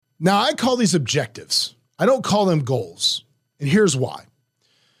Now, I call these objectives. I don't call them goals. And here's why.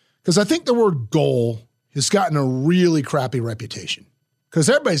 Because I think the word goal has gotten a really crappy reputation. Because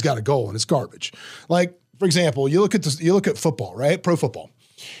everybody's got a goal and it's garbage. Like, for example, you look at football, right? Pro football.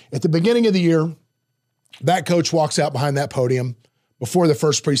 At the beginning of the year, that coach walks out behind that podium before the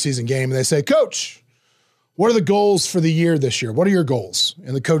first preseason game and they say, "Coach, what are the goals for the year this year? What are your goals?"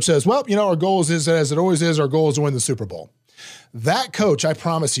 And the coach says, "Well, our goals is, as it always is, our goal is to win the Super Bowl." That coach, I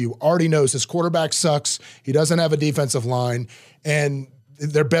promise you, already knows his quarterback sucks. He doesn't have a defensive line, and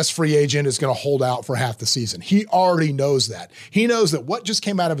their best free agent is going to hold out for half the season. He already knows that. He knows that what just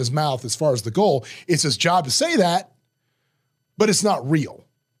came out of his mouth as far as the goal, it's his job to say that, but it's not real.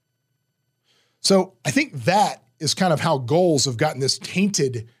 So I think that is kind of how goals have gotten this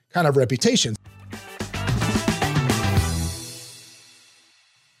tainted kind of reputation.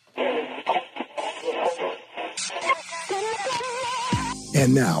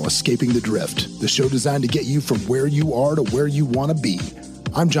 And now, Escaping the Drift, the show designed to get you from where you are to where you want to be.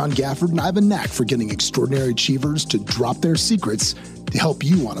 I'm John Gafford, and I have a knack for getting extraordinary achievers to drop their secrets to help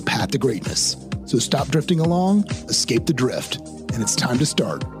you on a path to greatness. So stop drifting along, escape the drift, and it's time to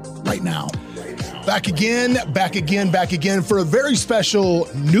start right now. Back again for a very special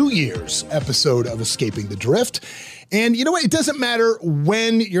New Year's episode of Escaping the Drift. And you know what? It doesn't matter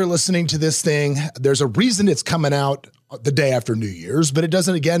when you're listening to this thing. There's a reason it's coming out the day after New Year's, but it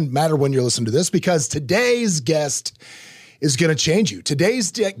doesn't, again, matter when you're listening to this because today's guest is going to change you. Today's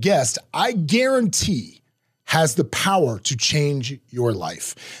guest, I guarantee, has the power to change your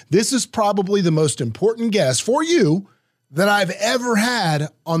life. This is probably the most important guest for you that I've ever had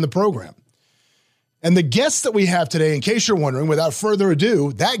on the program. And the guest that we have today, in case you're wondering, without further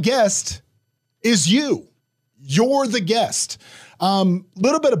ado, that guest is you. You're the guest.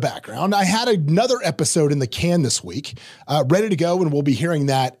 Little bit of background. I had another episode in the can this week, ready to go, and we'll be hearing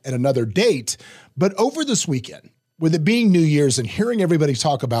that at another date. But over this weekend, with it being New Year's and hearing everybody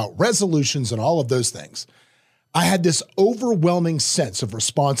talk about resolutions and all of those things, I had this overwhelming sense of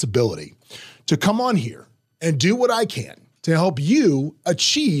responsibility to come on here and do what I can to help you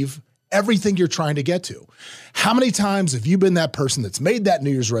achieve everything you're trying to get to. How many times have you been that person that's made that New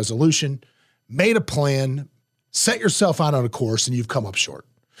Year's resolution, made a plan, set yourself out on a course, and you've come up short?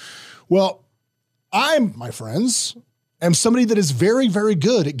 Well, my friends, am somebody that is very, very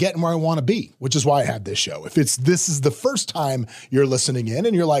good at getting where I want to be, which is why I have this show. If this is the first time you're listening in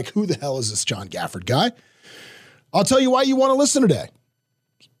and you're like, who the hell is this John Gafford guy? I'll tell you why you want to listen today.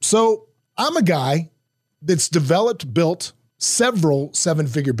 So I'm a guy that's built several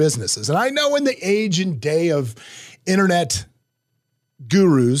seven-figure businesses. And I know in the age and day of internet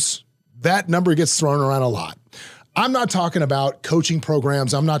gurus, that number gets thrown around a lot. I'm not talking about coaching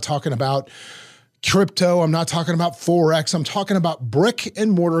programs. I'm not talking about crypto. I'm not talking about Forex. I'm talking about brick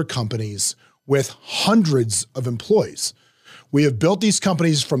and mortar companies with hundreds of employees. We have built these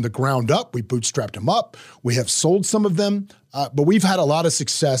companies from the ground up. We bootstrapped them up. We have sold some of them, but we've had a lot of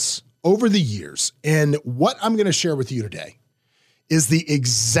success over the years. And what I'm going to share with you today is the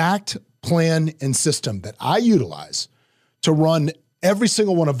exact plan and system that I utilize to run every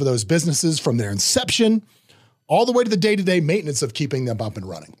single one of those businesses from their inception all the way to the day-to-day maintenance of keeping them up and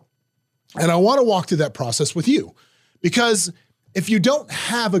running. And I want to walk through that process with you because if you don't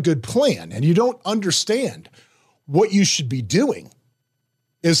have a good plan and you don't understand what you should be doing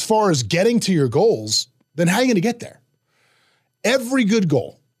as far as getting to your goals, then how are you going to get there? Every good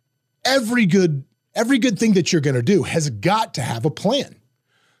goal, every good thing that you're going to do has got to have a plan.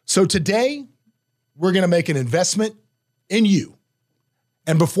 So today, we're going to make an investment in you.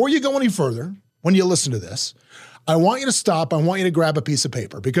 And before you go any further, when you listen to this, I want you to stop. I want you to grab a piece of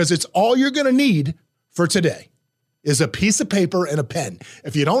paper because it's all you're going to need for today is a piece of paper and a pen.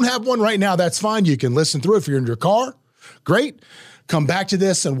 If you don't have one right now, that's fine. You can listen through. If you're in your car, great. Come back to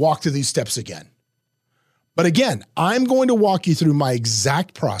this and walk through these steps again. But again, I'm going to walk you through my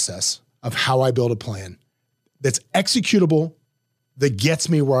exact process of how I build a plan that's executable, that gets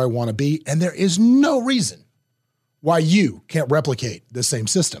me where I want to be. And there is no reason why you can't replicate the same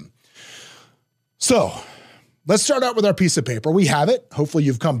system. So let's start out with our piece of paper. We have it. Hopefully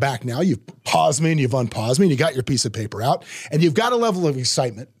you've come back now. You've paused me and you've unpaused me and you got your piece of paper out and you've got a level of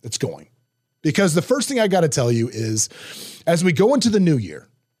excitement that's going. Because the first thing I got to tell you is as we go into the new year,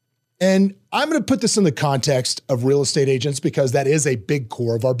 and I'm going to put this in the context of real estate agents because that is a big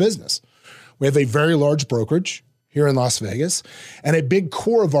core of our business. We have a very large brokerage here in Las Vegas, and a big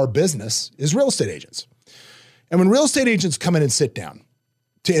core of our business is real estate agents. And when real estate agents come in and sit down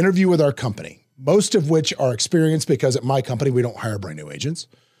to interview with our company, most of which are experienced because at my company, we don't hire brand new agents,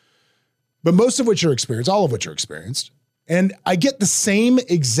 but most of which are experienced, all of which are experienced, And I get the same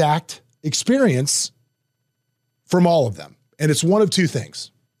exact experience from all of them. And it's one of two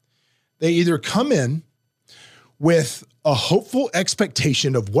things. They either come in with a hopeful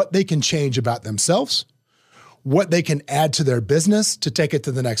expectation of what they can change about themselves, what they can add to their business to take it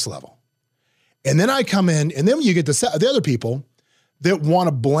to the next level. And then I come in, and then you get the other people that want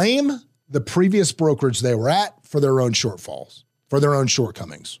to blame the previous brokerage they were at for their own shortfalls, for their own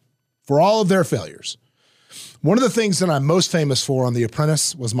shortcomings, for all of their failures. One of the things that I'm most famous for on The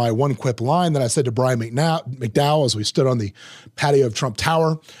Apprentice was my one quip line that I said to Brian McDowell as we stood on the patio of Trump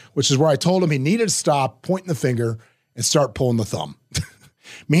Tower, which is where I told him he needed to stop pointing the finger and start pulling the thumb.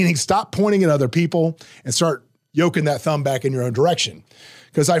 Meaning stop pointing at other people and start yoking that thumb back in your own direction.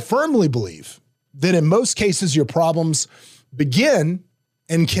 Because I firmly believe that in most cases, your problems begin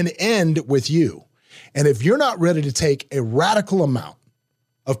and can end with you. And if you're not ready to take a radical amount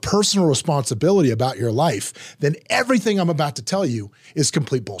of personal responsibility about your life, then everything I'm about to tell you is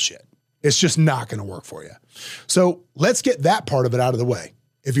complete bullshit. It's just not going to work for you. So let's get that part of it out of the way.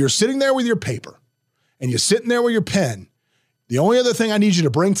 If you're sitting there with your paper and you're sitting there with your pen, the only other thing I need you to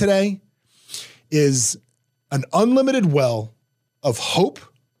bring today is an unlimited well of hope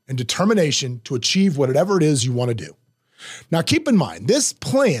and determination to achieve whatever it is you want to do. Now, keep in mind, this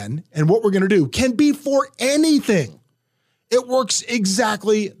plan and what we're going to do can be for anything. It works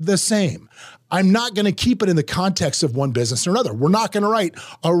exactly the same. I'm not going to keep it in the context of one business or another. We're not going to write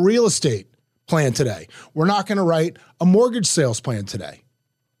a real estate plan today. We're not going to write a mortgage sales plan today.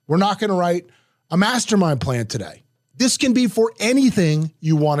 We're not going to write a mastermind plan today. This can be for anything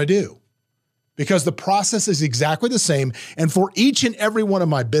you want to do because the process is exactly the same. And for each and every one of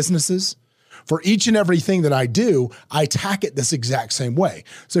my businesses, for each and everything that I do, I attack it this exact same way.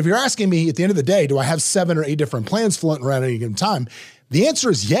 So if you're asking me at the end of the day, do I have 7 or 8 different plans floating around at any given time? The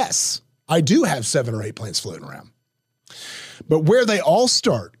answer is yes. I do have 7 or 8 plans floating around. But where they all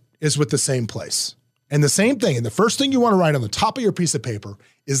start is with the same place. And the same thing, and the first thing you want to write on the top of your piece of paper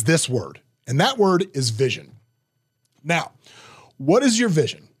is this word. And that word is vision. Now, what is your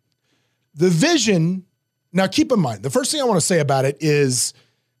vision? The vision, now keep in mind, the first thing I want to say about it is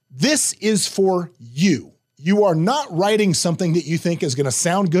this is for you. You are not writing something that you think is going to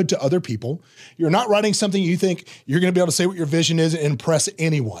sound good to other people. You're not writing something you think you're going to be able to say what your vision is and impress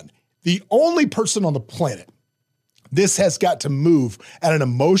anyone. The only person on the planet this has got to move at an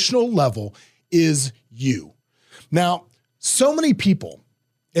emotional level is you. Now, so many people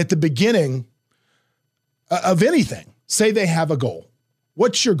at the beginning of anything say they have a goal.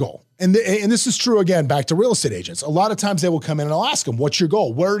 What's your goal? And this is true, again, back to real estate agents. A lot of times they will come in and I'll ask them, what's your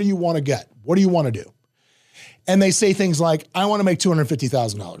goal? Where do you want to get? What do you want to do? And they say things like, I want to make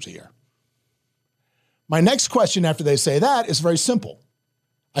 $250,000 a year. My next question after they say that is very simple.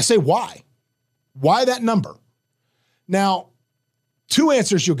 I say, why? Why that number? Now, 2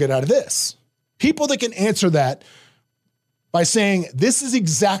 answers you'll get out of this. People that can answer that by saying, this is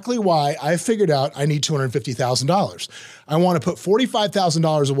exactly why I figured out I need $250,000. I want to put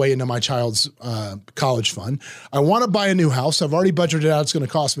 $45,000 away into my child's college fund. I want to buy a new house. I've already budgeted out. It's going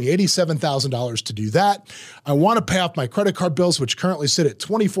to cost me $87,000 to do that. I want to pay off my credit card bills, which currently sit at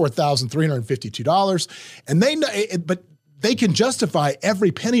 $24,352. And but they can justify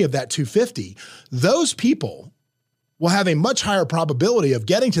every penny of that $250. Those people will have a much higher probability of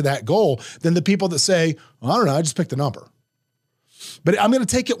getting to that goal than the people that say, I don't know, I just picked a number. But I'm going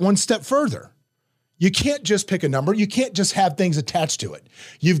to take it one step further. You can't just pick a number. You can't just have things attached to it.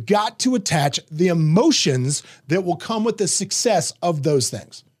 You've got to attach the emotions that will come with the success of those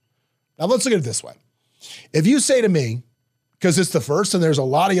things. Now, let's look at it this way. If you say to me, because it's the first and there's a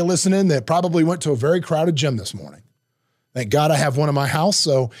lot of you listening that probably went to a very crowded gym this morning. Thank God I have one in my house,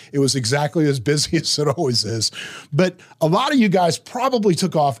 so it was exactly as busy as it always is. But a lot of you guys probably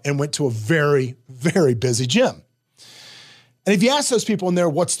took off and went to a very, very busy gym. And if you ask those people in there,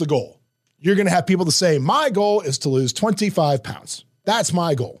 what's the goal? You're going to have people to say, my goal is to lose 25 pounds. That's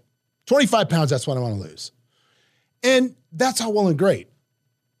my goal. 25 pounds, that's what I want to lose. And that's all well and great.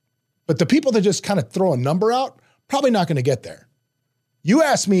 But the people that just kind of throw a number out, probably not going to get there. You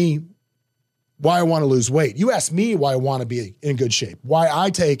ask me why I want to lose weight. You ask me why I want to be in good shape, why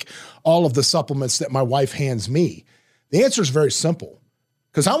I take all of the supplements that my wife hands me. The answer is very simple,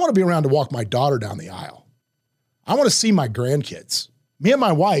 because I want to be around to walk my daughter down the aisle. I want to see my grandkids. Me and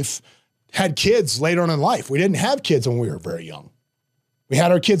my wife had kids later on in life. We didn't have kids when we were very young. We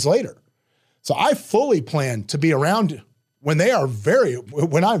had our kids later. So I fully plan to be around when I'm very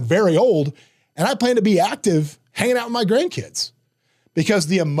old, and I plan to be active hanging out with my grandkids, because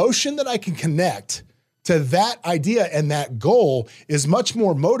the emotion that I can connect to that idea and that goal is much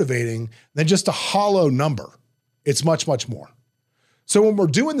more motivating than just a hollow number. It's much, much more. So when we're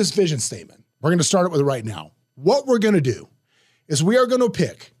doing this vision statement, we're going to start it with right now. What we're going to do is we are going to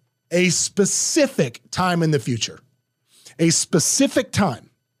pick a specific time in the future, a specific time.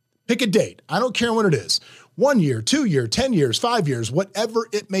 Pick a date. I don't care when it is. 1 year, 2 year, 10 years, 5 years, whatever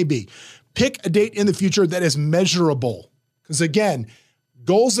it may be. Pick a date in the future that is measurable. Because again,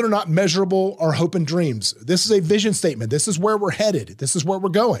 goals that are not measurable are hope and dreams. This is a vision statement. This is where we're headed. This is where we're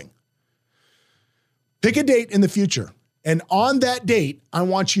going. Pick a date in the future. And on that date, I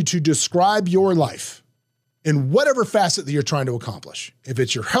want you to describe your life in whatever facet that you're trying to accomplish. If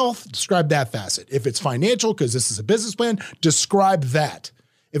it's your health, describe that facet. If it's financial, because this is a business plan, describe that.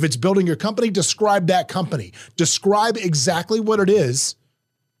 If it's building your company, describe that company. Describe exactly what it is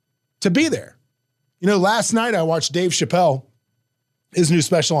to be there. You know, last night I watched Dave Chappelle, his new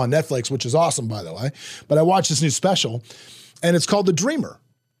special on Netflix, which is awesome, by the way. But I watched this new special, and it's called The Dreamer.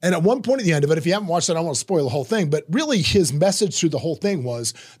 And at one point at the end of it, if you haven't watched it, I don't want to spoil the whole thing, but really his message through the whole thing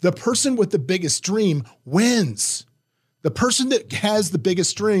was the person with the biggest dream wins. The person that has the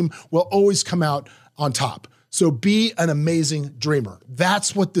biggest dream will always come out on top. So be an amazing dreamer.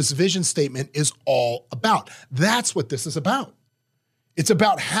 That's what this vision statement is all about. That's what this is about. It's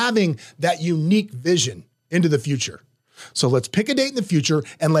about having that unique vision into the future. So let's pick a date in the future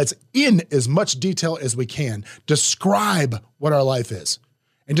and let's, in as much detail as we can, describe what our life is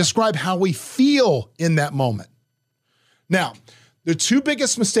and describe how we feel in that moment. Now, the two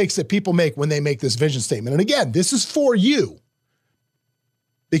biggest mistakes that people make when they make this vision statement, and again, this is for you,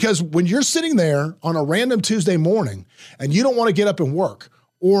 because when you're sitting there on a random Tuesday morning and you don't want to get up and work,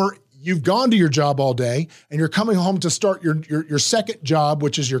 or you've gone to your job all day and you're coming home to start your second job,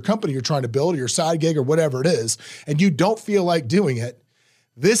 which is your company you're trying to build or your side gig or whatever it is, and you don't feel like doing it,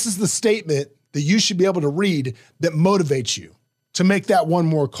 this is the statement that you should be able to read that motivates you to make that one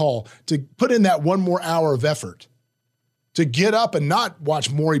more call, to put in that one more hour of effort, to get up and not watch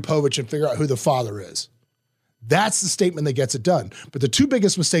Maury Povich and figure out who the father is. That's the statement that gets it done. But the two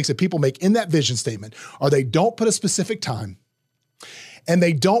biggest mistakes that people make in that vision statement are they don't put a specific time and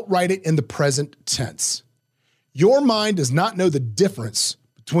they don't write it in the present tense. Your mind does not know the difference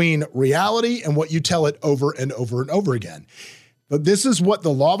between reality and what you tell it over and over and over again. But this is what the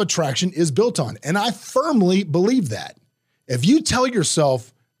law of attraction is built on. And I firmly believe that. If you tell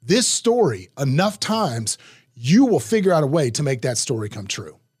yourself this story enough times, you will figure out a way to make that story come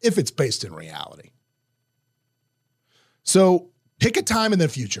true if it's based in reality. So pick a time in the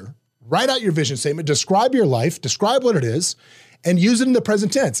future, write out your vision statement, describe your life, describe what it is, and use it in the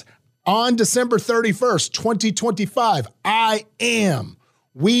present tense. On December 31st, 2025, I am,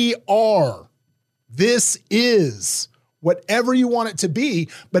 we are, this is, whatever you want it to be,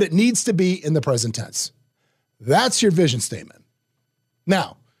 but it needs to be in the present tense. That's your vision statement.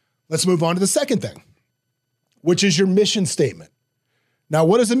 Now, let's move on to the second thing, which is your mission statement. Now,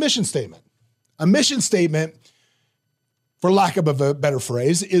 what is a mission statement? A mission statement, for lack of a better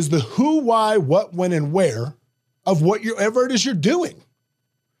phrase, is the who, why, what, when, and where of whatever it is you're doing.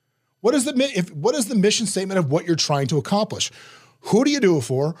 What is the mission statement of what you're trying to accomplish? Who do you do it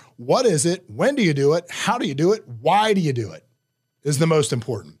for? What is it? When do you do it? How do you do it? Why do you do it? Is the most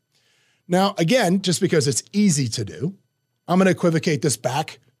important. Now, again, just because it's easy to do, I'm going to equivocate this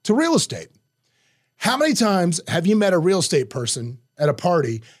back to real estate. How many times have you met a real estate person at a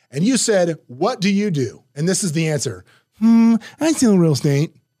party and you said, what do you do? And this is the answer. I sell real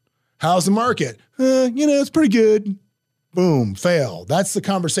estate. How's the market? It's pretty good. Boom, fail. That's the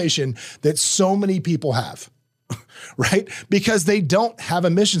conversation that so many people have, right? Because they don't have a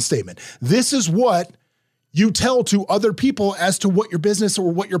mission statement. This is what you tell to other people as to what your business or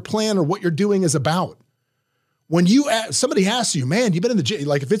what your plan or what you're doing is about. When somebody asks you, man, you've been in the gym,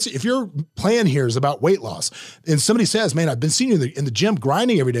 like if your plan here is about weight loss and somebody says, man, I've been seeing you in the gym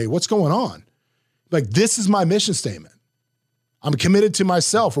grinding every day. What's going on? Like, this is my mission statement. I'm committed to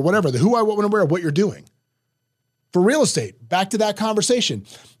myself or whatever, the who, I, what, when, and where, what you're doing. For real estate, back to that conversation.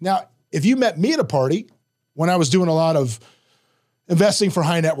 Now, if you met me at a party when I was doing a lot of investing for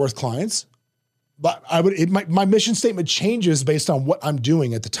high net worth clients, but my mission statement changes based on what I'm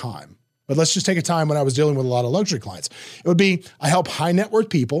doing at the time. But let's just take a time when I was dealing with a lot of luxury clients. It would be, I help high net worth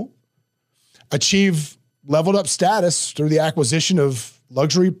people achieve leveled up status through the acquisition of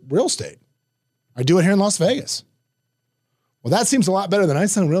luxury real estate. I do it here in Las Vegas. Well, that seems a lot better than I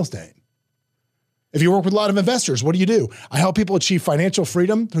sell real estate. If you work with a lot of investors, what do? I help people achieve financial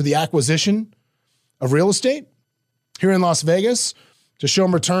freedom through the acquisition of real estate here in Las Vegas to show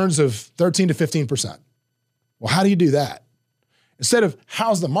them returns of 13 to 15%. Well, how do you do that? Instead of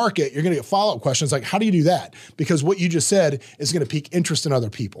how's the market, you're going to get follow-up questions like, how do you do that? Because what you just said is going to pique interest in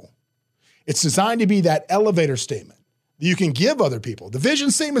other people. It's designed to be that elevator statement that you can give other people. The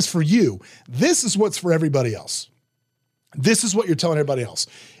vision statement is for you. This is what's for everybody else. This is what you're telling everybody else.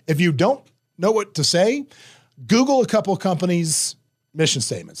 If you don't know what to say, Google a couple of companies' mission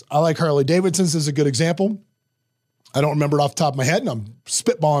statements. I like Harley-Davidson's as a good example. I don't remember it off the top of my head, and I'm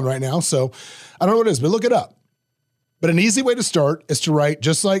spitballing right now, so I don't know what it is, but look it up. But an easy way to start is to write,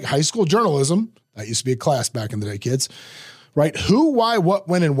 just like high school journalism, that used to be a class back in the day, kids, write who, why, what,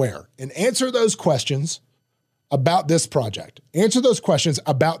 when, and where, and answer those questions about this project. Answer those questions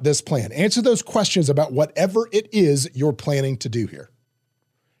about this plan. Answer those questions about whatever it is you're planning to do here.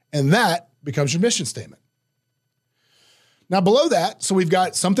 And that becomes your mission statement. Now below that, so we've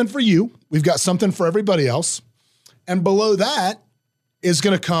got something for you. We've got something for everybody else. And below that is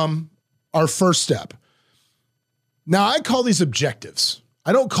going to come our first step. Now I call these objectives.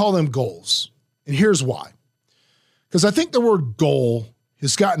 I don't call them goals. And here's why. Because I think the word goal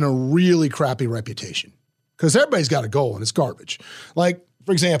has gotten a really crappy reputation. Because everybody's got a goal and it's garbage. Like,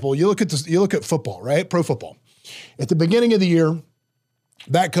 for example, you look at football, right? Pro football. At the beginning of the year,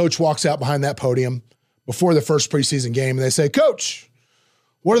 that coach walks out behind that podium before the first preseason game and they say, "Coach,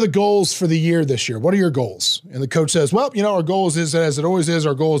 what are the goals for the year this year? What are your goals?" And the coach says, "Well, our goals is, as it always is,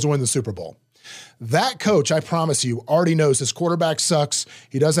 our goal is to win the Super Bowl." That coach, I promise you, already knows his quarterback sucks.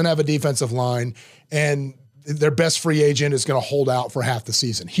 He doesn't have a defensive line, and their best free agent is going to hold out for half the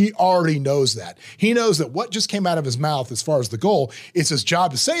season. He already knows that. He knows that what just came out of his mouth as far as the goal, it's his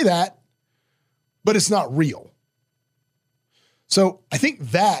job to say that, but it's not real. So I think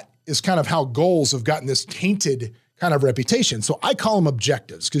that is kind of how goals have gotten this tainted kind of reputation. So I call them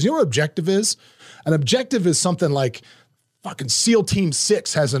objectives, because you know what objective is? An objective is something like fucking SEAL Team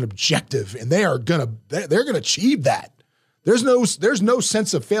 6 has an objective, and they're gonna achieve that. There's no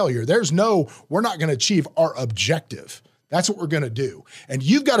sense of failure. We're not going to achieve our objective. That's what we're going to do. And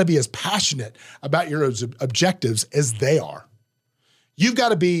you've got to be as passionate about your objectives as they are. You've got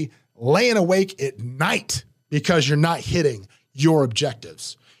to be laying awake at night because you're not hitting your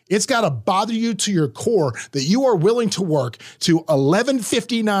objectives. It's got to bother you to your core that you are willing to work to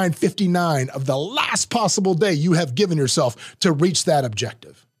 11:59:59 of the last possible day you have given yourself to reach that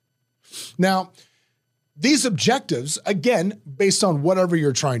objective. Now, these objectives, again, based on whatever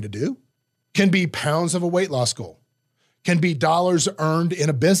you're trying to do, can be pounds of a weight loss goal, can be dollars earned in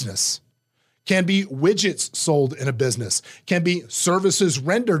a business, can be widgets sold in a business, can be services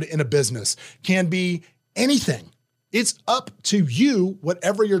rendered in a business, can be anything. It's up to you,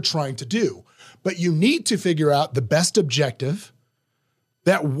 whatever you're trying to do. But you need to figure out the best objective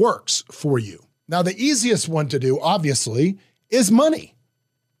that works for you. Now, the easiest one to do, obviously, is money.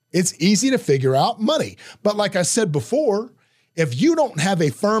 It's easy to figure out money. But like I said before, if you don't have a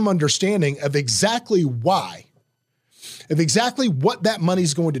firm understanding of exactly why, of exactly what that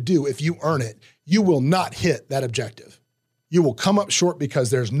money's going to do if you earn it, you will not hit that objective. You will come up short because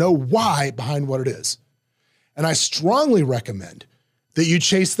there's no why behind what it is. And I strongly recommend that you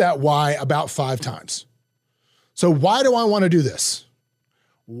chase that why about 5 times. So why do I want to do this?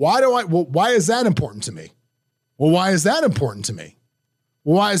 Why is that important to me? Well, why is that important to me?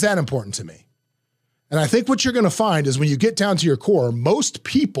 Well, why is that important to me? And I think what you're going to find is when you get down to your core, most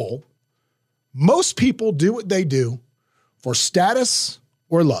people do what they do for status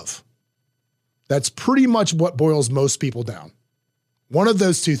or love. That's pretty much what boils most people down. One of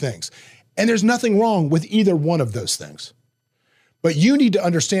those two things. And there's nothing wrong with either one of those things. But you need to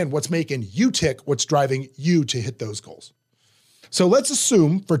understand what's making you tick, what's driving you to hit those goals. So let's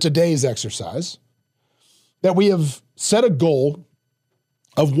assume for today's exercise that we have set a goal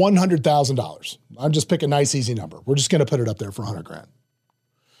of $100,000. I'm just picking a nice, easy number. We're just going to put it up there for $100,000.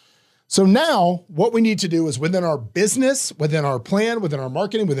 So now what we need to do is within our business, within our plan, within our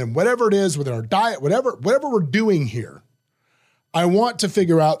marketing, within whatever it is, within our diet, whatever we're doing here, I want to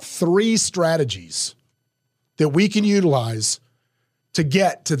figure out 3 strategies that we can utilize to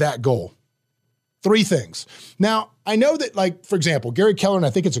get to that goal. 3 things. Now, I know that, like, for example, Gary Keller, and I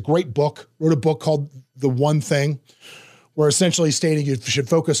think it's a great book, wrote a book called The One Thing, where essentially stating you should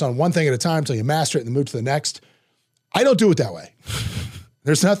focus on one thing at a time until you master it and then move to the next. I don't do it that way.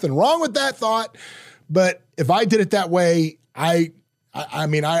 There's nothing wrong with that thought, but if I did it that way, I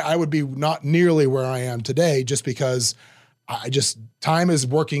would be not nearly where I am today, just because time is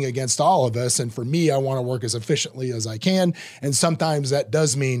working against all of us. And for me, I want to work as efficiently as I can. And sometimes that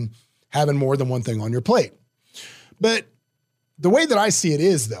does mean having more than one thing on your plate. But the way that I see it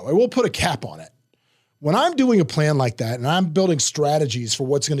is, though, I will put a cap on it. When I'm doing a plan like that and I'm building strategies for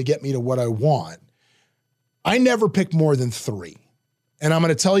what's going to get me to what I want, I never pick more than 3. And I'm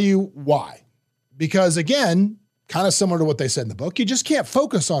going to tell you why. Because again, kind of similar to what they said in the book, you just can't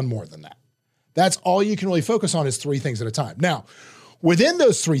focus on more than that. That's all you can really focus on is 3 things at a time. Now, within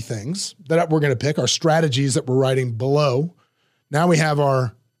those 3 things that we're going to pick, our strategies that we're writing below, now we have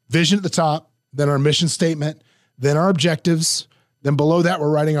our vision at the top, then our mission statement, then our objectives, then below that, we're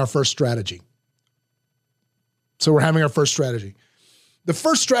writing our first strategy. So we're having our first strategy. The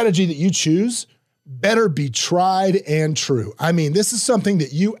first strategy that you choose better be tried and true. I mean, this is something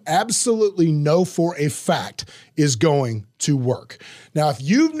that you absolutely know for a fact is going to work. Now, if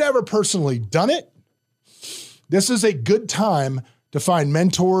you've never personally done it, this is a good time to find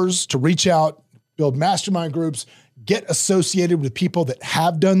mentors, to reach out, build mastermind groups, get associated with people that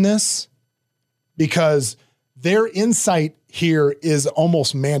have done this, because their insight here is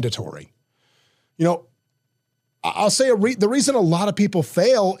almost mandatory. You know, I'll say the reason a lot of people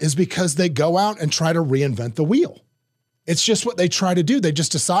fail is because they go out and try to reinvent the wheel. It's just what they try to do. They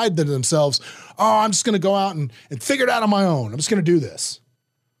just decide to themselves, oh, I'm just going to go out and figure it out on my own. I'm just going to do this.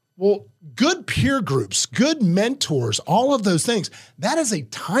 Well, good peer groups, good mentors, all of those things, that is a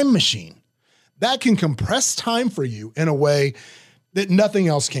time machine. That can compress time for you in a way that nothing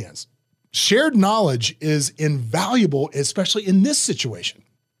else can. Shared knowledge is invaluable, especially in this situation.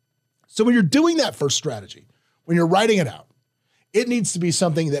 So when you're doing that first strategy, when you're writing it out, it needs to be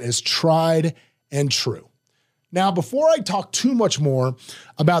something that is tried and true. Now, before I talk too much more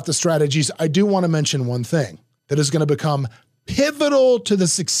about the strategies, I do want to mention one thing that is going to become pivotal to the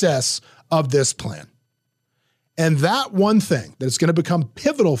success of this plan. And that one thing that is going to become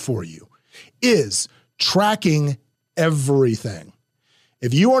pivotal for you is tracking everything.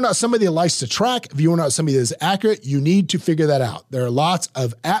 If you are not somebody that likes to track, if you are not somebody that is accurate, you need to figure that out. There are lots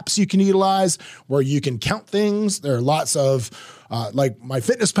of apps you can utilize where you can count things. There are lots of, like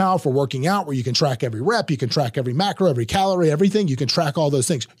MyFitnessPal for working out, where you can track every rep, you can track every macro, every calorie, everything. You can track all those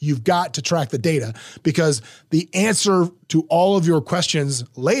things. You've got to track the data, because the answer to all of your questions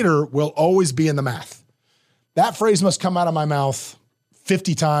later will always be in the math. That phrase must come out of my mouth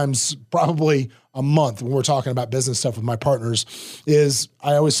 50 times, probably a month, when we're talking about business stuff with my partners, is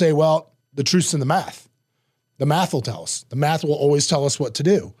I always say, well, the truth's in the math. The math will tell us. The math will always tell us what to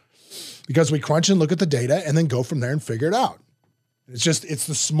do, because we crunch and look at the data and then go from there and figure it out. It's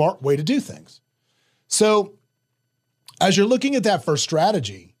the smart way to do things. So as you're looking at that first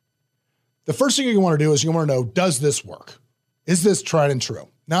strategy, the first thing you want to do is you want to know, does this work? Is this tried and true?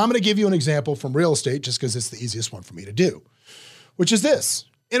 Now I'm going to give you an example from real estate, just because it's the easiest one for me to do, which is this: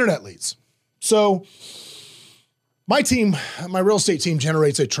 internet leads. So my team, my real estate team,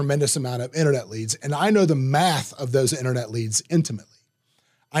 generates a tremendous amount of internet leads, and I know the math of those internet leads intimately.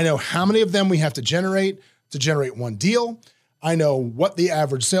 I know how many of them we have to generate one deal. I know what the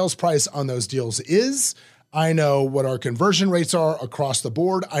average sales price on those deals is. I know what our conversion rates are across the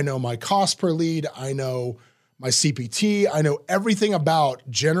board. I know my cost per lead. I know my CPT. I know everything about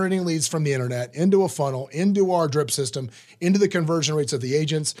generating leads from the internet into a funnel, into our drip system, into the conversion rates of the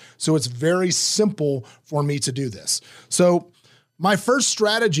agents. So it's very simple for me to do this. So my first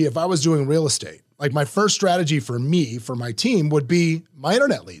strategy, if I was doing real estate, like my first strategy for me, for my team, would be my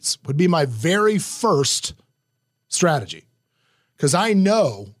internet leads, would be my very first strategy, because I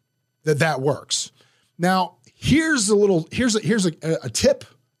know that works. Now, here's a tip,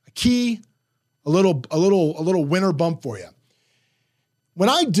 a key, a little winter bump for you. When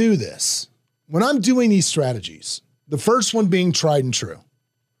I do this, when I'm doing these strategies, the first one being tried and true,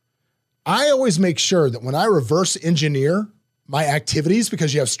 I always make sure that when I reverse engineer my activities,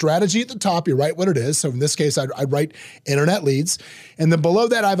 because you have strategy at the top, you write what it is. So in this case, I'd write internet leads. And then below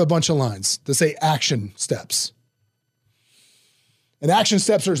that, I have a bunch of lines to say action steps. And action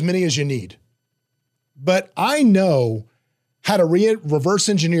steps are as many as you need. But I know how to reverse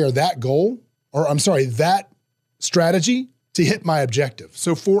engineer that goal, that strategy to hit my objective.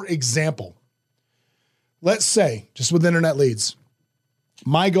 So for example, let's say, just with internet leads,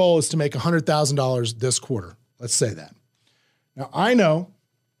 my goal is to make $100,000 this quarter. Let's say that. Now I know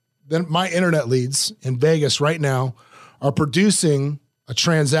that my internet leads in Vegas right now are producing a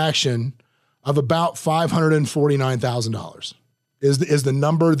transaction of about $549,000 is the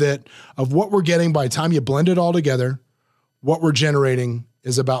number that of what we're getting by the time you blend it all together. What we're generating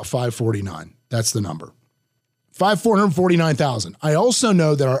is about 549. That's the number. 449,000. I also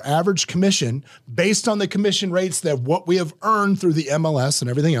know that our average commission, based on the commission rates that what we have earned through the MLS and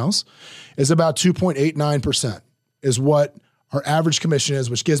everything else, is about 2.89% is what our average commission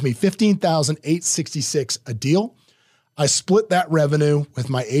is, which gives me $15,866 a deal. I split that revenue with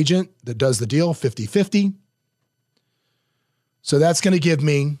my agent that does the deal 50-50. So that's going to give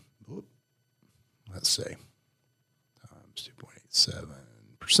me, let's say, times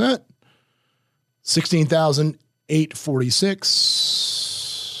 2.87%,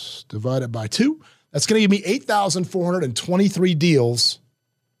 $16,846 divided by 2. That's going to give me 8,423 deals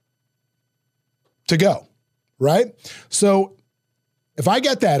to go, right? So if I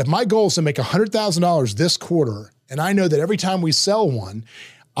get that, if my goal is to make $100,000 this quarter, and I know that every time we sell one,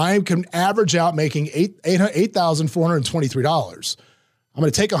 I can average out making $8,423. I'm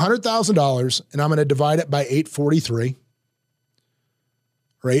going to take $100,000 and I'm going to divide it by 843,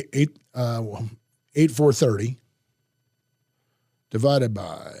 or 8,430 divided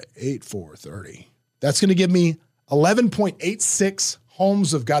by 8,430. That's going to give me 11.86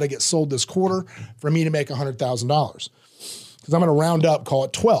 homes have got to get sold this quarter for me to make $100,000. Because I'm going to round up, call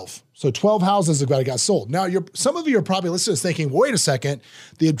it 12. So 12 houses have got to get sold. Now, some of you are probably listening to this thinking, wait a second,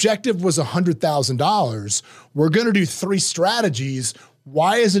 the objective was $100,000. We're going to do 3 strategies.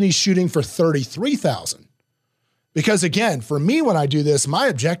 Why isn't he shooting for 33,000? Because again, for me, when I do this, my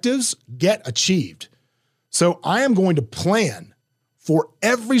objectives get achieved. So I am going to plan for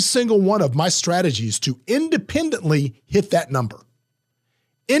every single one of my strategies to independently hit that number.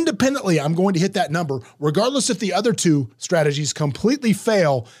 Independently, I'm going to hit that number, regardless if the other 2 strategies completely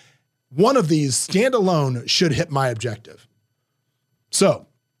fail. One of these standalone should hit my objective. So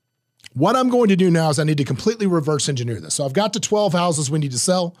what I'm going to do now is I need to completely reverse engineer this. So I've got to 12 houses we need to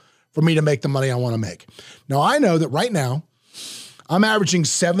sell for me to make the money I want to make. Now I know that right now I'm averaging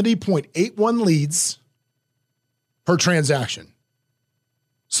 70.81 leads per transaction.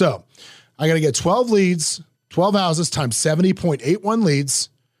 So I got to get 12 leads, 12 houses times 70.81 leads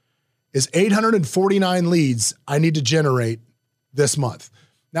is 849 leads I need to generate this month.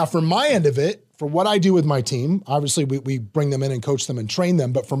 Now, for my end of it, for what I do with my team, obviously we bring them in and coach them and train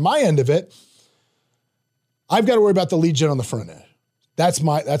them. But for my end of it, I've got to worry about the lead gen on the front end. That's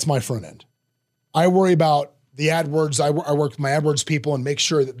my front end. I worry about the AdWords. I work with my AdWords people and make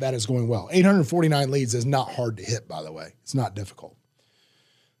sure that is going well. 849 leads is not hard to hit, by the way. It's not difficult.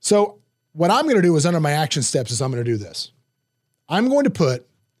 So what I'm going to do is under my action steps is I'm going to do this. I'm going to put,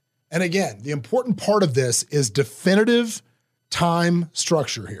 and again, the important part of this is definitive time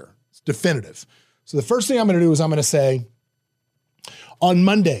structure here. It's definitive. So the first thing I'm going to do is I'm going to say, on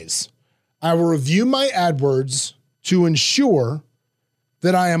Mondays, I will review my AdWords to ensure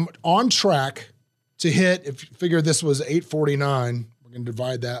that I am on track to hit, if you figure this was 849, we're going to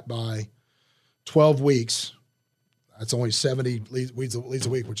divide that by 12 weeks. That's only 70 leads a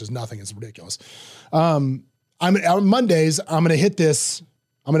week, which is nothing. It's ridiculous. On Mondays, I'm going to hit this.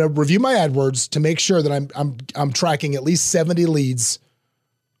 I'm going to review my AdWords to make sure that I'm tracking at least 70 leads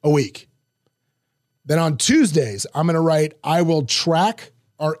a week. Then on Tuesdays, I'm going to write, I will track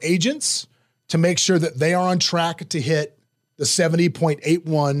our agents to make sure that they are on track to hit the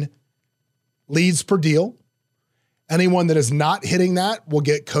 70.81 leads per deal. Anyone that is not hitting that will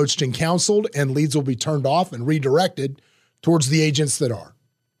get coached and counseled, and leads will be turned off and redirected towards the agents that are.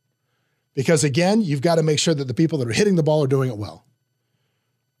 Because again, you've got to make sure that the people that are hitting the ball are doing it well.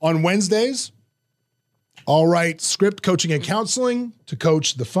 On Wednesdays, I'll write script coaching and counseling to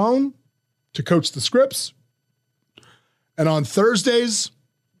coach the phone, to coach the scripts. And on Thursdays,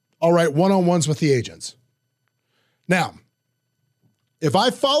 I'll write one-on-ones with the agents. Now, if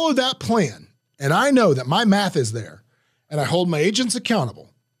I follow that plan and I know that my math is there and I hold my agents accountable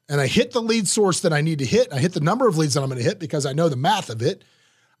and I hit the lead source that I need to hit, and I hit the number of leads that I'm going to hit because I know the math of it,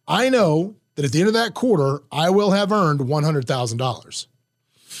 I know that at the end of that quarter, I will have earned $100,000.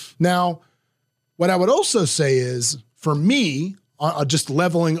 Now, what I would also say is, for me, just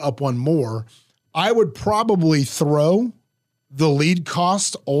leveling up one more, I would probably throw the lead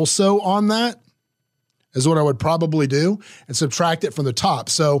cost also on that, is what I would probably do, and subtract it from the top.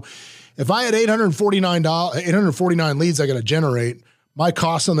 So if I had 849 leads I got to generate, my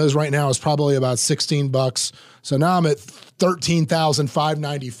cost on those right now is probably about $16. So now I'm at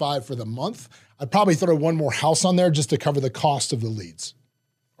 $13,595 for the month. I'd probably throw one more house on there just to cover the cost of the leads,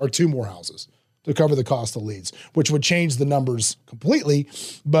 or 2 more houses to cover the cost of leads, which would change the numbers completely,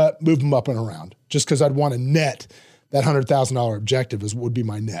 but move them up and around, just because I'd want to net that $100,000 objective would be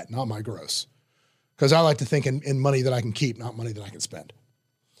my net, not my gross. Because I like to think in money that I can keep, not money that I can spend.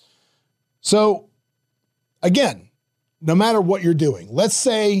 So again, no matter what you're doing, let's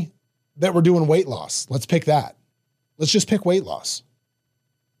say that we're doing weight loss. Let's pick that. Let's just pick weight loss.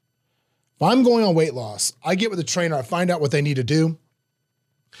 If I'm going on weight loss, I get with a trainer, I find out what they need to do.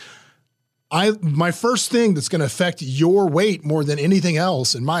 My first thing that's going to affect your weight more than anything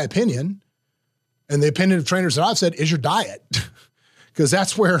else, in my opinion, and the opinion of trainers that I've said, is your diet. Because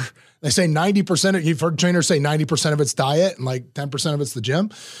that's where they say 90%, you've heard trainers say 90% of it's diet and like 10% of it's the gym.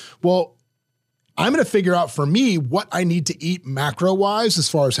 Well, I'm going to figure out for me what I need to eat macro-wise, as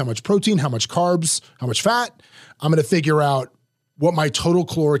far as how much protein, how much carbs, how much fat. I'm going to figure out what my total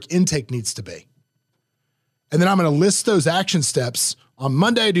caloric intake needs to be. And then I'm going to list those action steps. On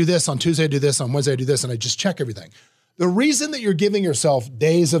Monday, I do this. On Tuesday, I do this. On Wednesday, I do this. And I just check everything. The reason that you're giving yourself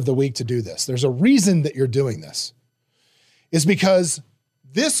days of the week to do this, there's a reason that you're doing this, is because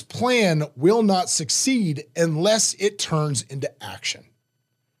this plan will not succeed unless it turns into action.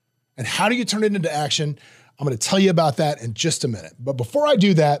 And how do you turn it into action? I'm going to tell you about that in just a minute. But before I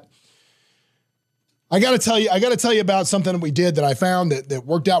do that, I got to tell you about something that we did that I found that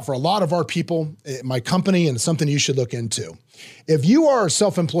worked out for a lot of our people at my company, and something you should look into. If you are a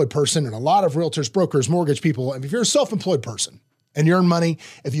self-employed person, and a lot of realtors, brokers, mortgage people, and if you're a self-employed person and you earn money,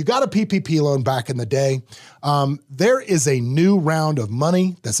 if you got a PPP loan back in the day, there is a new round of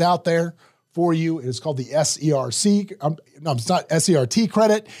money that's out there for you. It is called the SERC. No, it's not SERT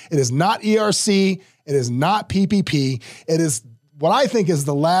credit. It is not ERC. It is not PPP. It is what I think is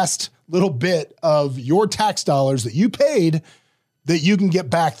the last little bit of your tax dollars that you paid that you can get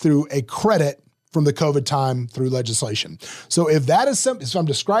back through a credit from the COVID time through legislation. So if that is something, so I'm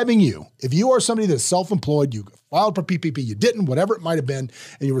describing you, if you are somebody that's self-employed, you filed for PPP, you didn't, whatever it might've been,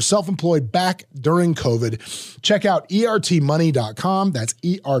 and you were self-employed back during COVID, check out ERTmoney.com. That's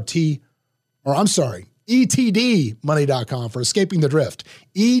ETDmoney.com for escaping the drift.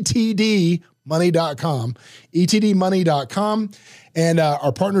 ETDmoney.com, ETDmoney.com. And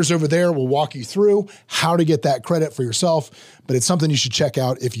our partners over there will walk you through how to get that credit for yourself. But it's something you should check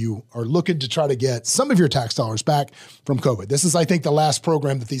out if you are looking to try to get some of your tax dollars back from COVID. This is, I think, the last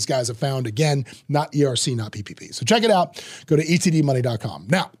program that these guys have found. Again, not ERC, not PPP. So check it out. Go to ETDmoney.com.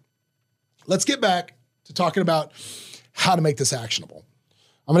 Now, let's get back to talking about how to make this actionable.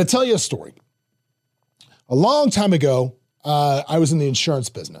 I'm going to tell you a story. A long time ago, I was in the insurance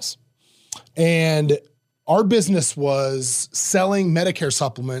business, and our business was selling Medicare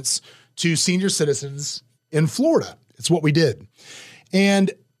supplements to senior citizens in Florida. It's what we did. And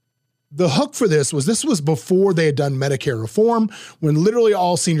the hook for this was before they had done Medicare reform, when literally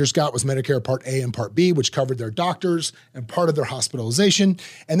all seniors got was Medicare Part A and Part B, which covered their doctors and part of their hospitalization.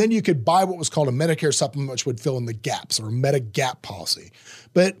 And then you could buy what was called a Medicare supplement, which would fill in the gaps, or a Medigap policy.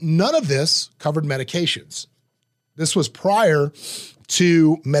 But none of this covered medications. This was prior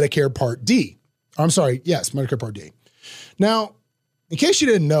to Medicare Part D. Medicare Part D. Now, in case you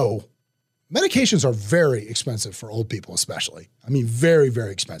didn't know, medications are very expensive for old people, especially. I mean, very,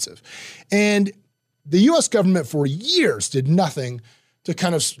 very expensive. And the U.S. government for years did nothing to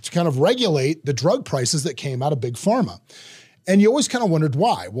kind of regulate the drug prices that came out of Big Pharma. And you always kind of wondered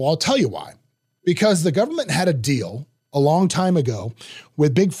why. Well, I'll tell you why. Because the government had a deal a long time ago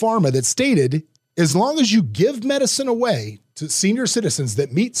with Big Pharma that stated, as long as you give medicine away to senior citizens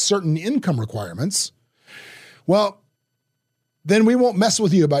that meet certain income requirements, well, then we won't mess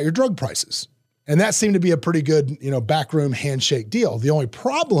with you about your drug prices. And that seemed to be a pretty good, backroom handshake deal. The only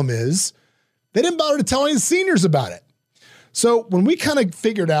problem is they didn't bother to tell any seniors about it. So when we kind of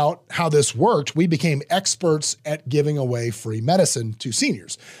figured out how this worked, we became experts at giving away free medicine to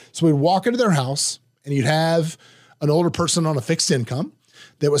seniors. So we'd walk into their house, and you'd have an older person on a fixed income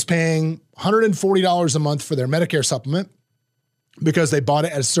that was paying $140 a month for their Medicare supplement because they bought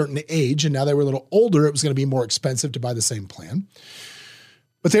it at a certain age, and now they were a little older. It was going to be more expensive to buy the same plan.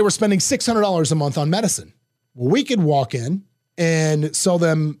 But they were spending $600 a month on medicine. Well, we could walk in and sell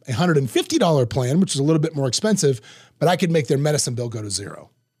them a $150 plan, which is a little bit more expensive, but I could make their medicine bill go to zero.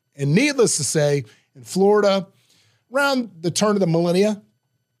 And needless to say, in Florida, around the turn of the millennia,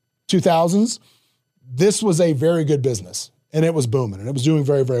 2000s, this was a very good business. And it was booming, and it was doing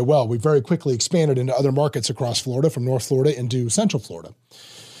very, very well. We very quickly expanded into other markets across Florida, from North Florida into Central Florida.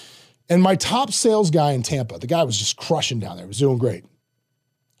 And my top sales guy in Tampa, the guy was just crushing down there. He was doing great.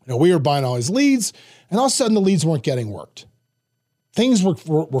 We were buying all his leads, and all of a sudden the leads weren't getting worked. Things were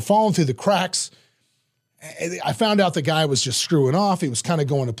falling through the cracks. I found out the guy was just screwing off. He was kind of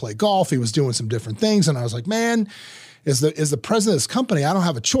going to play golf. He was doing some different things. And I was like, man, as the president of this company, I don't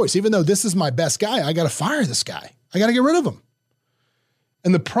have a choice. Even though this is my best guy, I got to fire this guy. I got to get rid of him.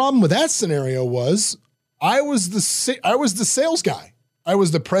 And the problem with that scenario was I was the sales guy. I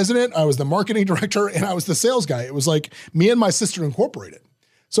was the president, I was the marketing director, and I was the sales guy. It was like me and my sister incorporated.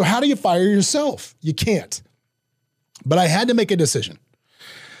 So how do you fire yourself? You can't. But I had to make a decision.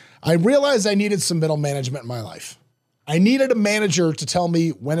 I realized I needed some middle management in my life. I needed a manager to tell me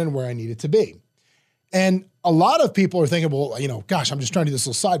when and where I needed to be. And a lot of people are thinking, well, gosh, I'm just trying to do this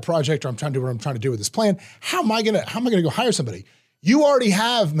little side project, or I'm trying to do what I'm trying to do with this plan. How am I going to go hire somebody? You already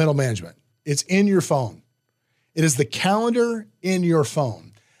have middle management. It's in your phone. It is the calendar in your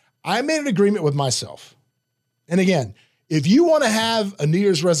phone. I made an agreement with myself. And again, if you want to have a New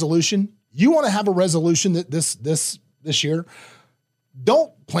Year's resolution, you want to have a resolution that this year,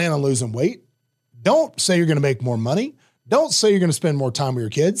 Don't plan on losing weight. Don't say you're going to make more money. Don't say you're going to spend more time with your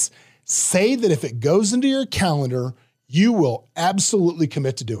kids. Say that if it goes into your calendar, you will absolutely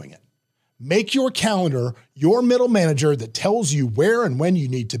commit to doing it. Make your calendar your middle manager that tells you where and when you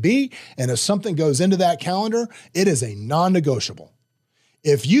need to be. And if something goes into that calendar, it is a non-negotiable.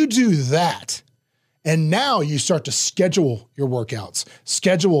 If you do that, and now you start to schedule your workouts,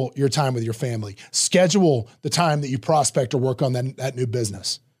 schedule your time with your family, schedule the time that you prospect or work on that new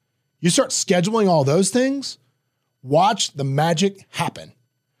business. You start scheduling all those things, watch the magic happen.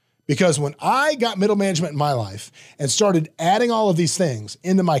 Because when I got middle management in my life and started adding all of these things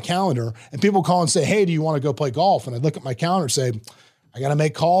into my calendar, and people call and say, hey, do you want to go play golf? And I look at my calendar and say, I got to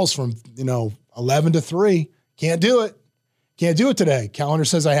make calls from 11 to 3. Can't do it. Can't do it today. Calendar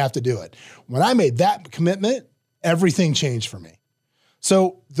says I have to do it. When I made that commitment, everything changed for me.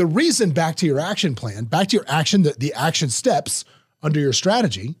 So the reason, back to your action plan, back to your action, the action steps under your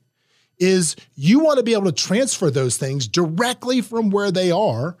strategy, is you want to be able to transfer those things directly from where they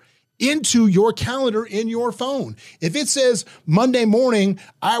are into your calendar in your phone. If it says Monday morning,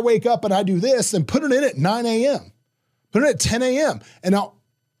 I wake up and I do this, then put it in at 9 a.m. Put it at 10 a.m. And now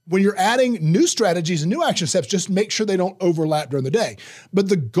when you're adding new strategies and new action steps, just make sure they don't overlap during the day. But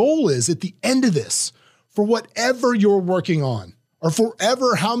the goal is at the end of this, for whatever you're working on, or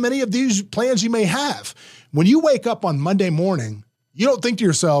forever how many of these plans you may have, when you wake up on Monday morning, you don't think to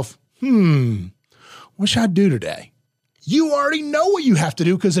yourself, what should I do today? You already know what you have to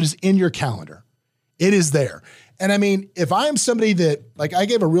do because it is in your calendar. It is there. And I mean, if I am somebody that, like I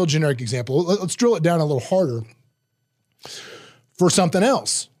gave a real generic example, let's drill it down a little harder for something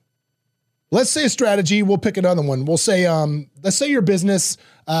else. Let's say a strategy, we'll pick another one. We'll say, let's say your business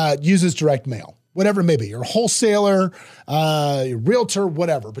uses direct mail, whatever it may be. You're a wholesaler, you're a realtor,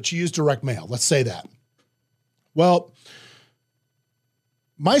 whatever, but you use direct mail. Let's say that. Well,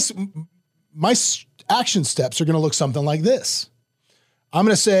 my action steps are going to look something like this. I'm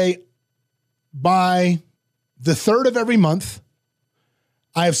going to say by the 3rd of every month,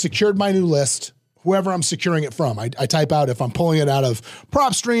 I have secured my new list, whoever I'm securing it from. I type out if I'm pulling it out of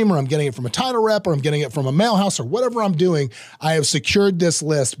PropStream, or I'm getting it from a title rep, or I'm getting it from a mail house, or whatever I'm doing. I have secured this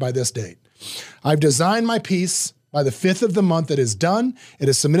list by this date. I've designed my piece. By the 5th of the month, it is done. It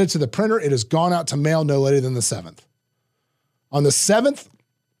is submitted to the printer. It has gone out to mail no later than the 7th. On the 7th,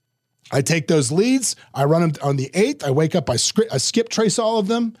 I take those leads, I run them on the 8th, I wake up, I skip trace all of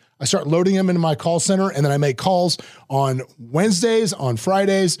them, I start loading them into my call center, and then I make calls on Wednesdays, on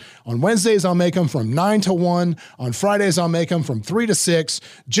Fridays. On Wednesdays, I'll make them from 9 to 1. On Fridays, I'll make them from 3 to 6,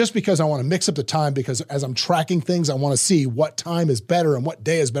 just because I want to mix up the time, because as I'm tracking things, I want to see what time is better and what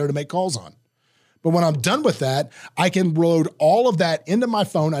day is better to make calls on. But when I'm done with that, I can load all of that into my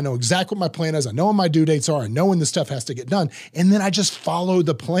phone. I know exactly what my plan is. I know when my due dates are. I know when this stuff has to get done. And then I just follow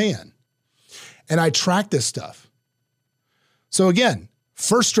the plan. And I track this stuff. So again,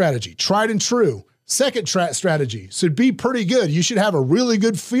 first strategy, tried and true. Second strategy should be pretty good. You should have a really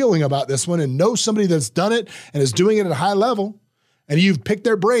good feeling about this one and know somebody that's done it and is doing it at a high level. And you've picked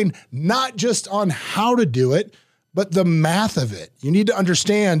their brain, not just on how to do it, but the math of it. You need to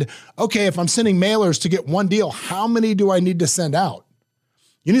understand, okay, if I'm sending mailers to get one deal, how many do I need to send out?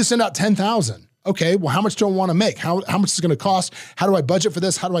 You need to send out 10,000. Okay, well, how much do I want to make? How much is it going to cost? How do I budget for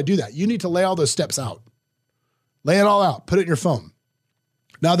this? How do I do that? You need to lay all those steps out. Lay it all out. Put it in your phone.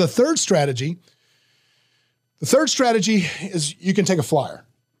 Now, the third strategy is you can take a flyer.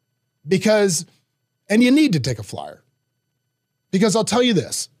 And you need to take a flyer. Because I'll tell you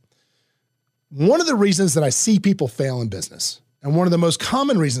this. One of the reasons that I see people fail in business, and one of the most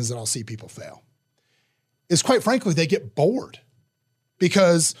common reasons that I'll see people fail, is quite frankly, they get bored,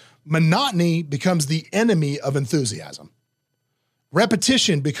 because monotony becomes the enemy of enthusiasm.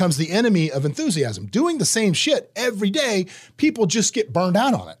 Repetition becomes the enemy of enthusiasm. Doing the same shit every day, people just get burned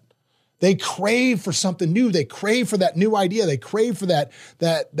out on it. They crave for something new. They crave for that new idea. They crave for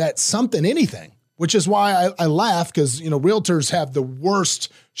that something, anything. Which is why I laugh, because realtors have the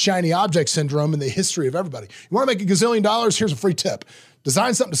worst shiny object syndrome in the history of everybody. You want to make $1 gazillion? Here's a free tip.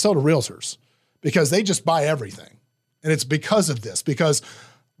 Design something to sell to realtors, because they just buy everything. And it's because of this, because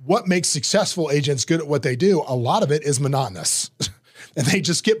what makes successful agents good at what they do, a lot of it is monotonous and they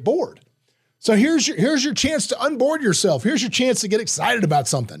just get bored. So here's your chance to unboard yourself. Here's your chance to get excited about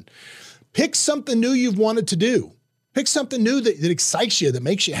something. Pick something new you've wanted to do. Pick something new that excites you, that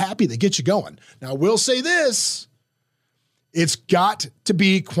makes you happy, that gets you going. Now, I will say this, it's got to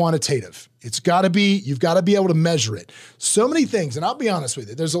be quantitative. You've got to be able to measure it. So many things, and I'll be honest with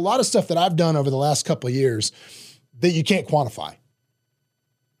you, there's a lot of stuff that I've done over the last couple of years that you can't quantify.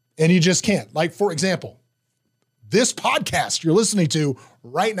 And you just can't. Like, for example, this podcast you're listening to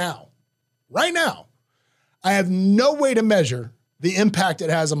right now, I have no way to measure the impact it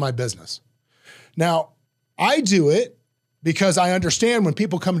has on my business. Now, I do it because I understand when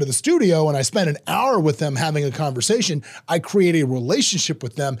people come to the studio and I spend an hour with them having a conversation, I create a relationship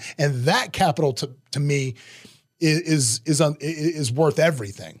with them, and that capital to me is worth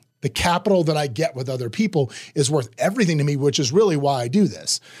everything. The capital that I get with other people is worth everything to me, which is really why I do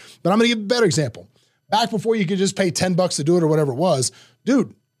this. But I'm going to give a better example. Back before you could just pay $10 to do it or whatever it was,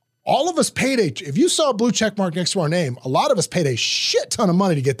 dude, all of us paid if you saw a blue check mark next to our name, a lot of us paid a shit ton of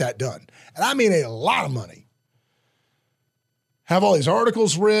money to get that done. And I mean a lot of money. Have all these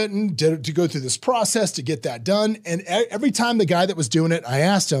articles written to go through this process to get that done. And every time the guy that was doing it, I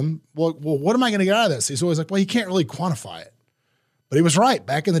asked him, well, what am I going to get out of this? He's always like, well, you can't really quantify it. But he was right.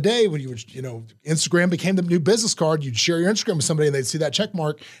 Back in the day when Instagram became the new business card, you'd share your Instagram with somebody and they'd see that check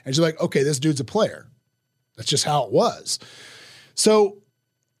mark and you're like, okay, this dude's a player. That's just how it was. So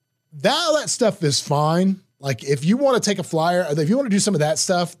that stuff is fine. Like if you want to take a flyer, if you want to do some of that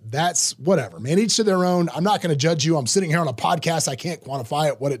stuff, that's whatever, man, each to their own. I'm not going to judge you. I'm sitting here on a podcast. I can't quantify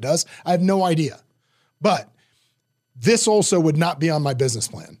it, what it does. I have no idea. But this also would not be on my business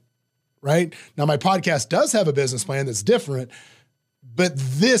plan, right? Now my podcast does have a business plan that's different, but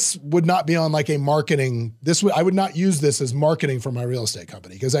this would not be on like a marketing. I would not use this as marketing for my real estate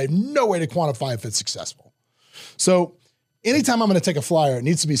company because I have no way to quantify if it's successful. So anytime I'm going to take a flyer, it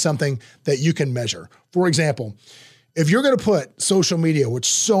needs to be something that you can measure. For example, if you're going to put social media, which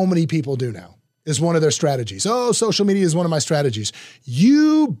so many people do now, is one of their strategies. Oh, social media is one of my strategies.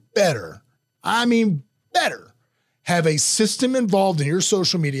 You better have a system involved in your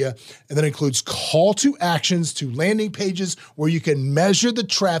social media, and that includes call to actions to landing pages where you can measure the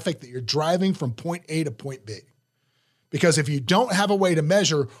traffic that you're driving from point A to point B. Because if you don't have a way to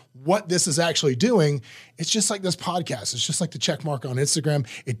measure what this is actually doing, it's just like this podcast. It's just like the check mark on Instagram.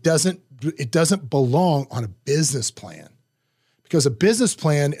 It doesn't belong on a business plan, because a business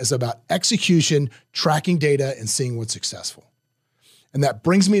plan is about execution, tracking data, and seeing what's successful. And that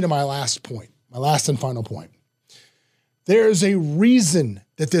brings me to my last point, my last and final point. There's a reason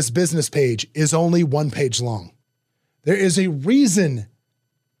that this business page is only 1 page long. There is a reason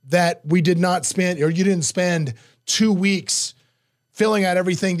that we did not spend, or you didn't spend 2 weeks filling out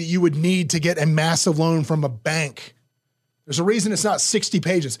everything that you would need to get a massive loan from a bank. There's a reason it's not 60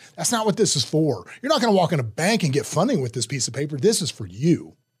 pages. That's not what this is for. You're not going to walk in a bank and get funding with this piece of paper. This is for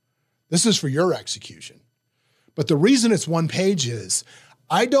you. This is for your execution. But the reason it's 1 page is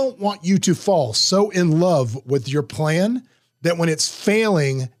I don't want you to fall so in love with your plan that when it's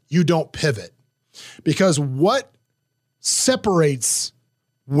failing, you don't pivot. Because what separates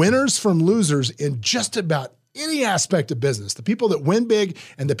winners from losers in just about any aspect of business, the people that win big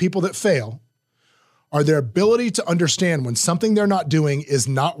and the people that fail, are their ability to understand when something they're not doing is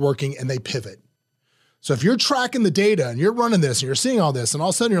not working and they pivot. So if you're tracking the data and you're running this and you're seeing all this and all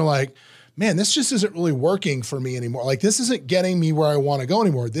of a sudden you're like, man, this just isn't really working for me anymore. Like this isn't getting me where I want to go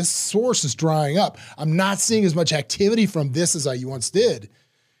anymore. This source is drying up. I'm not seeing as much activity from this as I once did.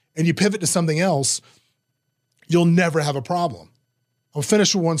 And you pivot to something else, you'll never have a problem. I'll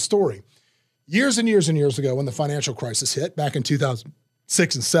finish with one story. Years and years and years ago, when the financial crisis hit back in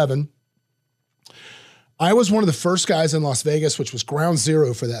 2006 and 2007, I was one of the first guys in Las Vegas, which was ground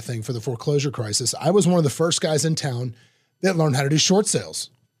zero for that thing, for the foreclosure crisis. I was one of the first guys in town that learned how to do short sales,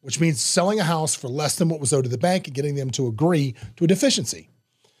 which means selling a house for less than what was owed to the bank and getting them to agree to a deficiency.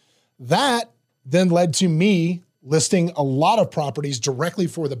 That then led to me listing a lot of properties directly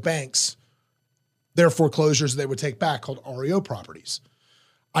for the banks, their foreclosures they would take back, called REO properties.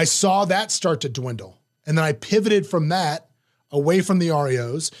 I saw that start to dwindle. And then I pivoted from that away from the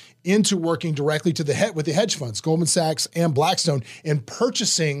REOs into working directly with the hedge funds, Goldman Sachs and Blackstone, and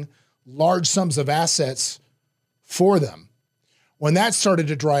purchasing large sums of assets for them. When that started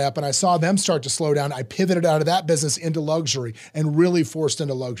to dry up and I saw them start to slow down, I pivoted out of that business into luxury and really forced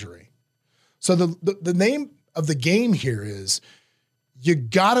into luxury. So the name of the game here is you've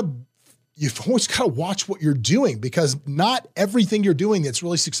always got to watch what you're doing, because not everything you're doing that's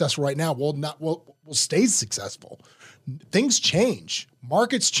really successful right now will stay successful. Things change,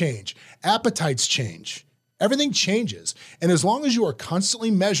 markets change, appetites change, everything changes. And as long as you are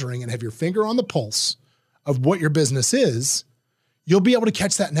constantly measuring and have your finger on the pulse of what your business is, you'll be able to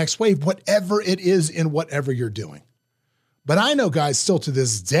catch that next wave, whatever it is in whatever you're doing. But I know guys still to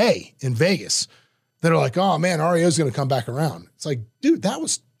this day in Vegas that are like, oh man, REO is going to come back around. It's like, dude, that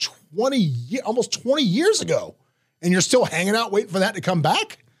was almost 20 years ago. And you're still hanging out waiting for that to come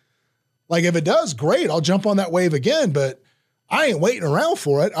back? Like if it does, great, I'll jump on that wave again, but I ain't waiting around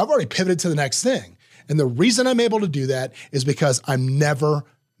for it. I've already pivoted to the next thing. And the reason I'm able to do that is because I'm never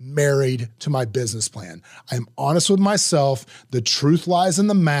married to my business plan. I'm honest with myself. The truth lies in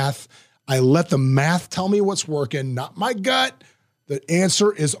the math. I let the math tell me what's working, not my gut. The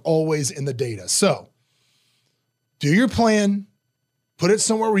answer is always in the data. So do your plan. Put it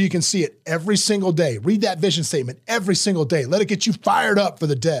somewhere where you can see it every single day. Read that vision statement every single day. Let it get you fired up for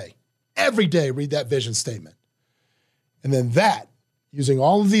the day. Every day, read that vision statement. And then that, using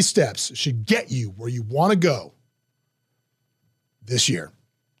all of these steps, should get you where you want to go this year.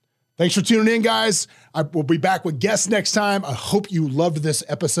 Thanks for tuning in, guys. I will be back with guests next time. I hope you loved this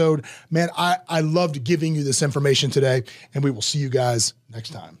episode. Man, I loved giving you this information today, and we will see you guys next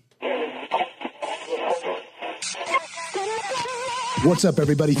time. What's up,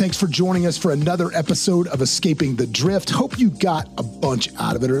 everybody? Thanks for joining us for another episode of Escaping the Drift. Hope you got a bunch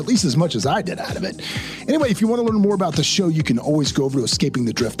out of it, or at least as much as I did out of it. Anyway, if you want to learn more about the show, you can always go over to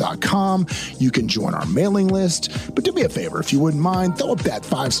escapingthedrift.com. You can join our mailing list. But do me a favor, if you wouldn't mind, throw up that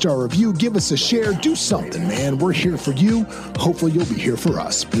 5-star review, give us a share, do something, man. We're here for you. Hopefully, you'll be here for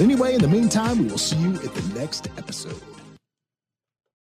us. But anyway, in the meantime, we will see you at the next episode.